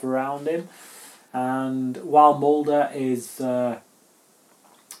itself around him. And while Mulder is kind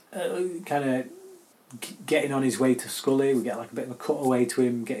of getting on his way to Scully, we get like a bit of a cutaway to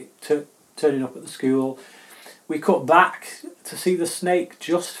him turning up at the school. We cut back to see the snake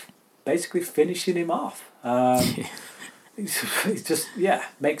just basically finishing him off. It's just,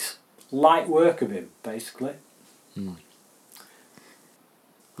 makes light work of him, basically.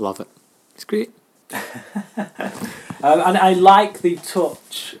 Love it. It's great. And I like the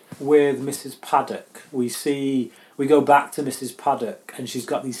touch with Mrs. Paddock. We go back to Mrs. Paddock, and she's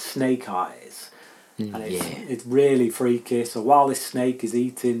got these snake eyes. And it's really freaky. So while this snake is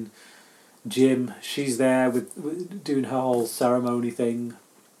eating Jim, she's there with doing her whole ceremony thing.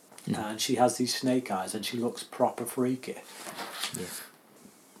 And she has these snake eyes, and she looks proper freaky. Yeah.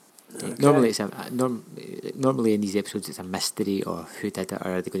 Okay. Normally, normally in these episodes, it's a mystery or who did it,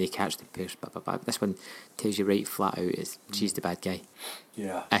 or are they going to catch the person? But this one tells you right flat out is she's the bad guy.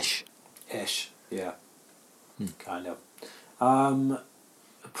 Yeah. Ish. Yeah. Kind of.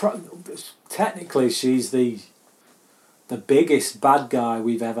 Technically, she's the biggest bad guy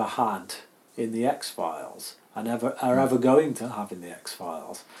we've ever had in the X-Files, and are ever going to have in the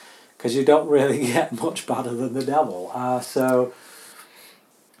X-Files, because you don't really get much badder than the devil.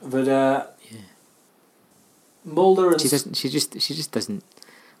 Mulder and she just doesn't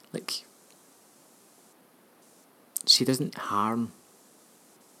like. She doesn't harm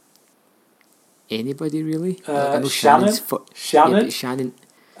anybody really. I know Shannon. Shannon.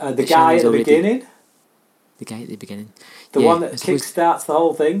 The guy at the beginning. The guy at the beginning. The one that kickstarts the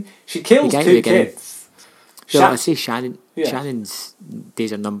whole thing. She kills 2 kids. No, I say Shannon. Yeah. Shannon's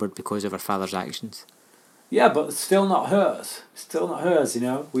days are numbered because of her father's actions. Yeah, but it's still not hers. Still not hers. You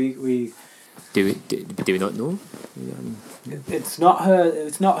know, we. Do we not know? It's not her.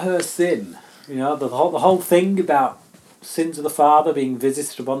 It's not her sin. You know, the whole thing about sins of the father being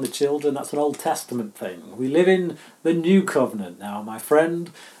visited upon the children. That's an Old Testament thing. We live in the New Covenant now, my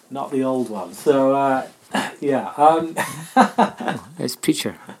friend, not the old one. So. It's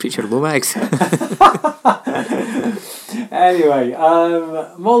Preacher Lomax. Anyway,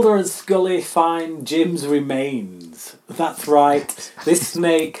 Mulder and Scully find Jim's remains. That's right. This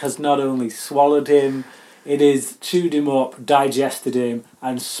snake has not only swallowed him, it has chewed him up, digested him,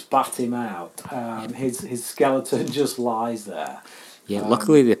 and spat him out. His skeleton just lies there. Yeah,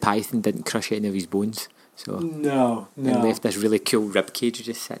 luckily the python didn't crush any of his bones. So no. And left this really cool rib cage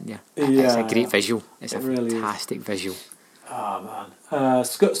just sitting there. It's a great visual. It's a really fantastic visual. Oh man.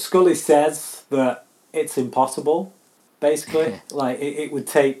 Scully says that it's impossible, basically. Like it would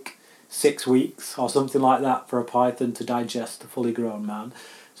take 6 weeks or something like that for a python to digest a fully grown man.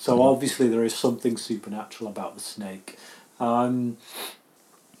 So obviously there is something supernatural about the snake. If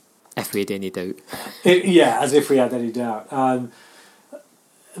we had any doubt. As if we had any doubt.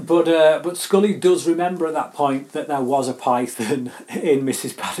 But Scully does remember at that point that there was a python in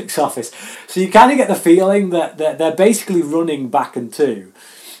Mrs. Paddock's office. So you kind of get the feeling that they're basically running back and two.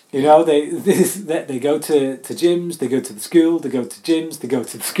 You know, they go to Jim's, they go to the school, they go to Jim's, they go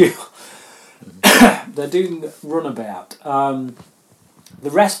to the school. They're doing runabout. The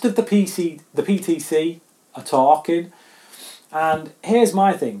rest of the PTC are talking. And here's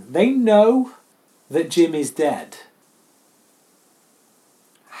my thing. They know that Jim is dead.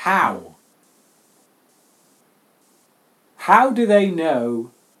 How? How do they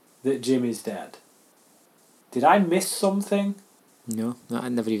know that Jim is dead? Did I miss something? No, I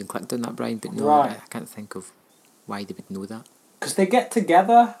never even clicked on that, Brian, but no, right. I can't think of why they would know that. Because they get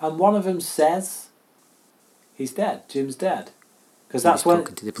together and one of them says he's dead, Jim's dead. Because that's when...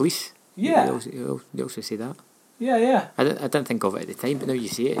 talking to the police. Yeah. They also say that. Yeah. I didn't think of it at the time, but now you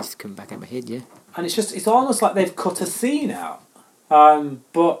say it, it's come back in my head, yeah. And it's almost like they've cut a scene out.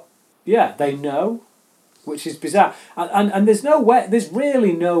 But yeah, they know, which is bizarre. And there's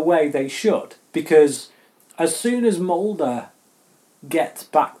really no way they should, because as soon as Mulder gets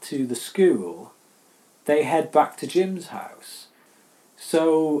back to the school, they head back to Jim's house.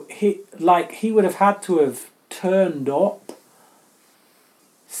 So he would have had to have turned up,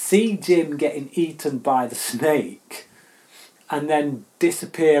 see Jim getting eaten by the snake, and then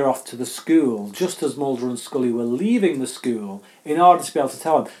disappear off to the school just as Mulder and Scully were leaving the school in order to be able to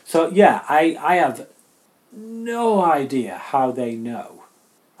tell him. So yeah, I have no idea how they know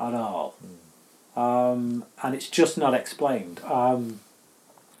at all. And it's just not explained.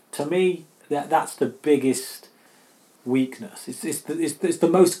 To me, that's the biggest weakness. It's the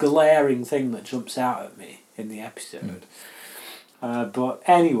most glaring thing that jumps out at me in the episode. But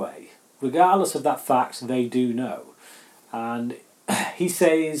anyway, regardless of that fact, they do know. And he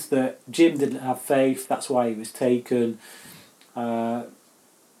says that Jim didn't have faith, that's why he was taken.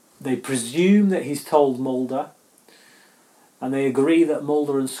 They presume that he's told Mulder, and they agree that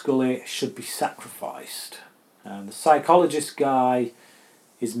Mulder and Scully should be sacrificed. And the psychologist guy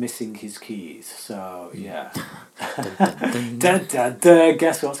is missing his keys, so yeah. Dun, dun, dun.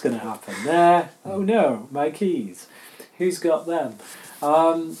 Guess what's going to happen there? Oh no, my keys. Who's got them?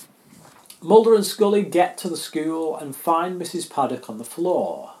 Mulder and Scully get to the school and find Mrs. Paddock on the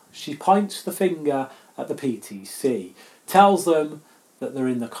floor. She points the finger at the PTC, tells them that they're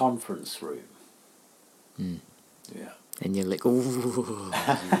in the conference room. Yeah. And you're like, oh.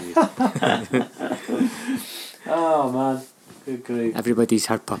 Oh man, good grief. Everybody's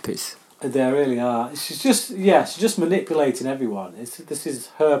her puppets. They really are. She's just manipulating everyone. This is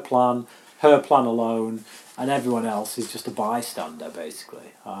her plan alone, and everyone else is just a bystander,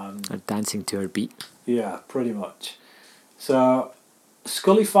 basically. Or dancing to her beat. Yeah, pretty much. So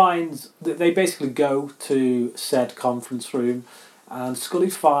Scully finds that they basically go to said conference room, and Scully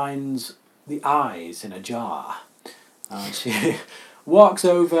finds the eyes in a jar. And she walks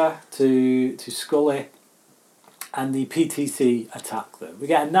over to Scully, and the PTC attack them. We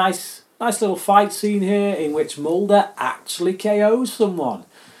get a nice little fight scene here in which Mulder actually KOs someone.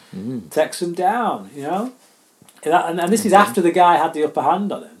 Takes him down, you know? And this is after the guy had the upper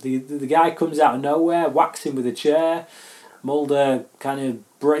hand on him. The guy comes out of nowhere, whacks him with a chair. Mulder kind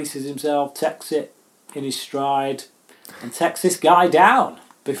of braces himself, takes it in his stride, and takes this guy down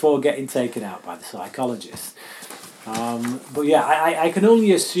before getting taken out by the psychologist. But yeah, I can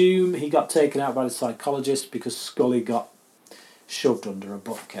only assume he got taken out by the psychologist because Scully got shoved under a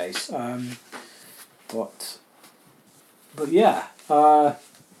bookcase. But yeah,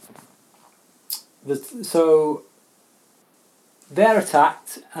 so they're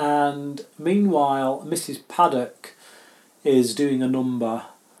attacked, and meanwhile Mrs. Paddock is doing a number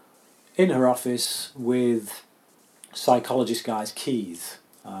in her office with psychologist guy's keys.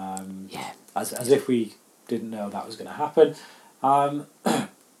 As if we didn't know that was going to happen.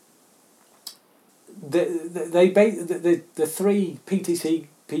 The three PTC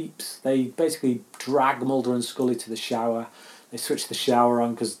peeps, they basically drag Mulder and Scully to the shower. They switch the shower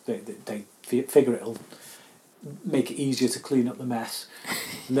on because they figure it'll make it easier to clean up the mess.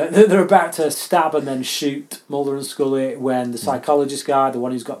 They're about to stab and then shoot Mulder and Scully when the psychologist guy, the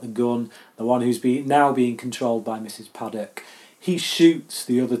one who's got the gun, the one who's now being controlled by Mrs. Paddock, he shoots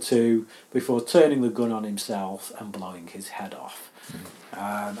the other two before turning the gun on himself and blowing his head off.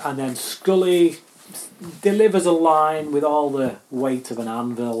 And then Scully delivers a line with all the weight of an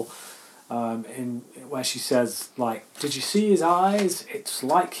anvil, in where she says, like, "Did you see his eyes? It's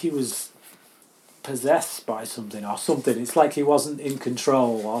like he was possessed by something or something. It's like he wasn't in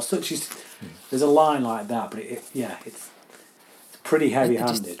control or such." There's a line like that, but it's pretty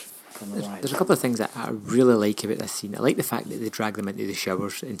heavy-handed. There's a couple of things that I really like about this scene. I like the fact that they drag them into the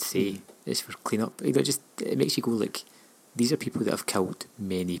showers and say it's for clean up. You know, it makes you go like, these are people that have killed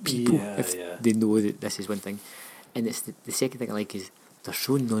many people they know that this is one thing. And it's the second thing I like is they're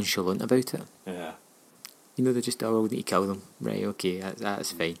so nonchalant about it. Yeah. You know, they're just, oh, we need to kill them. Right, okay,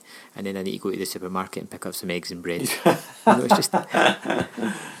 that's fine. And then I need to go to the supermarket and pick up some eggs and bread. It's just...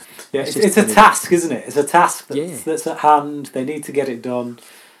 it's a task, isn't it? It's a task that's at hand. They need to get it done.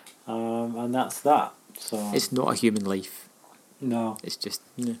 And that's that. So it's not a human life. No. It's just...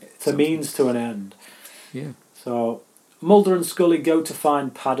 it's a means to an end. Yeah. So Mulder and Scully go to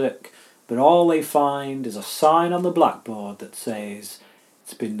find Paddock, but all they find is a sign on the blackboard that says,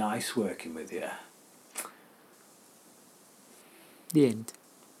 "It's been nice working with you." The end.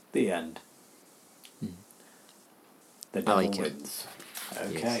 The end. The devil wins.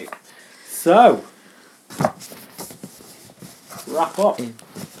 Okay. Yes. So, wrap up.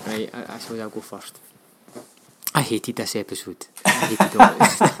 Right, I suppose I'll go first. I hated this episode.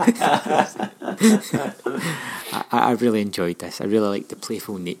 I really enjoyed this. I really liked the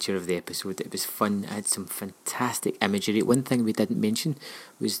playful nature of the episode. It was fun. It had some fantastic imagery. One thing we didn't mention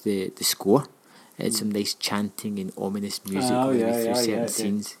was the score. It had some nice chanting and ominous music through certain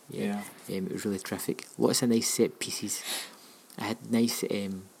scenes. It was really terrific. Lots of nice set pieces. I had nice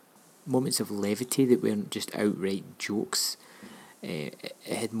moments of levity that weren't just outright jokes. It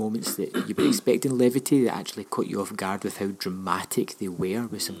had moments that you were expecting levity that actually caught you off guard with how dramatic they were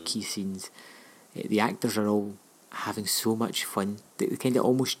with some key scenes. The actors are all having so much fun. They're kind of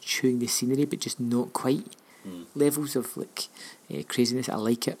almost chewing the scenery, but just not quite. Levels of like craziness. I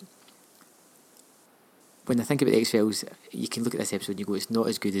like it. When I think about the X-Files, you can look at this episode and you go, it's not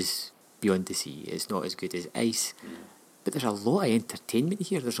as good as Beyond the Sea, it's not as good as Ice, but there's a lot of entertainment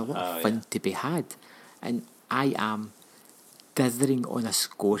here, there's a lot of fun to be had, and I am dithering on a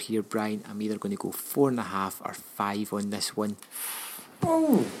score here, Brian. I'm either going to go 4.5 or 5 on this one.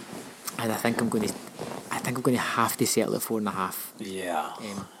 Oh. And I think I'm going to have to settle at 4.5. Yeah.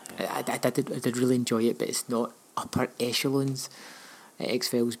 I did really enjoy it, but it's not upper echelons at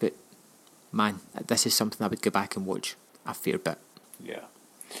X-Files, but man, this is something I would go back and watch a fair bit. Yeah.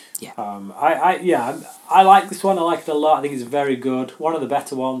 Yeah. I like this one. I like it a lot. I think it's very good. One of the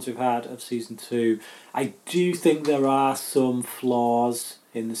better ones we've had of season 2. I do think there are some flaws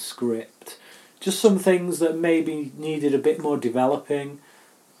in the script. Just some things that maybe needed a bit more developing.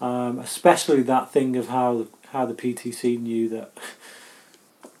 Especially that thing of how the PTC knew that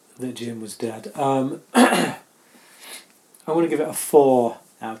Jim was dead. I'm going to give it a 4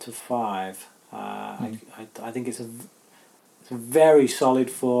 out of 5. I think it's a very solid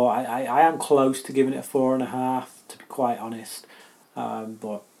 4. I am close to giving it a 4.5, to be quite honest.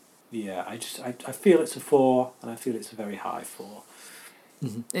 But yeah, I feel it's a 4, and I feel it's a very high 4.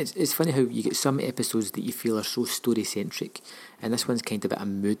 Mm-hmm. It's funny how you get some episodes that you feel are so story centric, and this one's kind of about a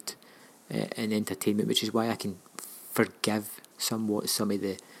mood and entertainment, which is why I can forgive somewhat some of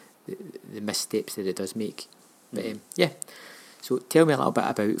the missteps that it does make. But yeah, so tell me a little bit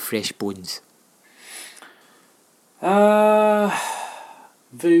about Fresh Bones.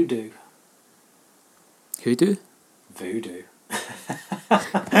 Voodoo. Hoodoo? Voodoo.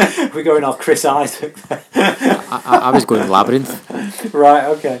 We're going off Chris Isaac. I was going Labyrinth. Right,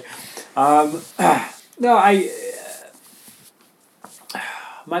 okay. No,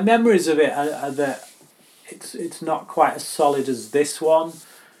 my memories of it are that it's not quite as solid as this one,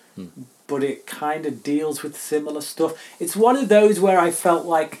 but it kind of deals with similar stuff. It's one of those where I felt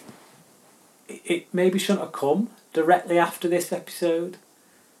like it maybe shouldn't have come directly after this episode.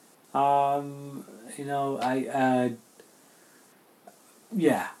 I don't know.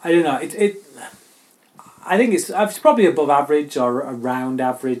 I think it's probably above average or around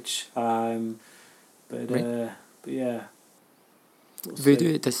average. But yeah.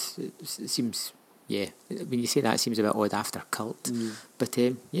 Voodoo, it seems, yeah, when you say that, it seems a bit odd after Cult. But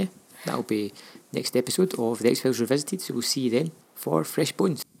yeah, that'll be next episode of The X-Files Revisited, so we'll see you then for Fresh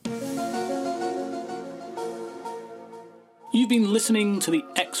Bones. You've been listening to the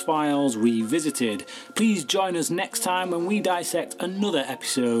X-Files Revisited. Please join us next time when we dissect another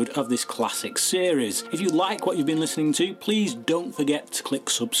episode of this classic series. If you like what you've been listening to, please don't forget to click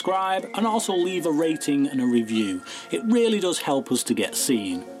subscribe and also leave a rating and a review. It really does help us to get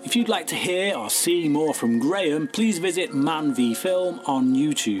seen. If you'd like to hear or see more from Graham, please visit Man v Film on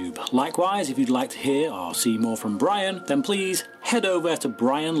YouTube. Likewise, if you'd like to hear or see more from Brian, then please head over to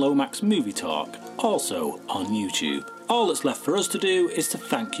Brian Lomax Movie Talk, also on YouTube. All that's left for us to do is to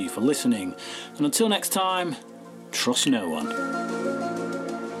thank you for listening. And until next time, trust no one.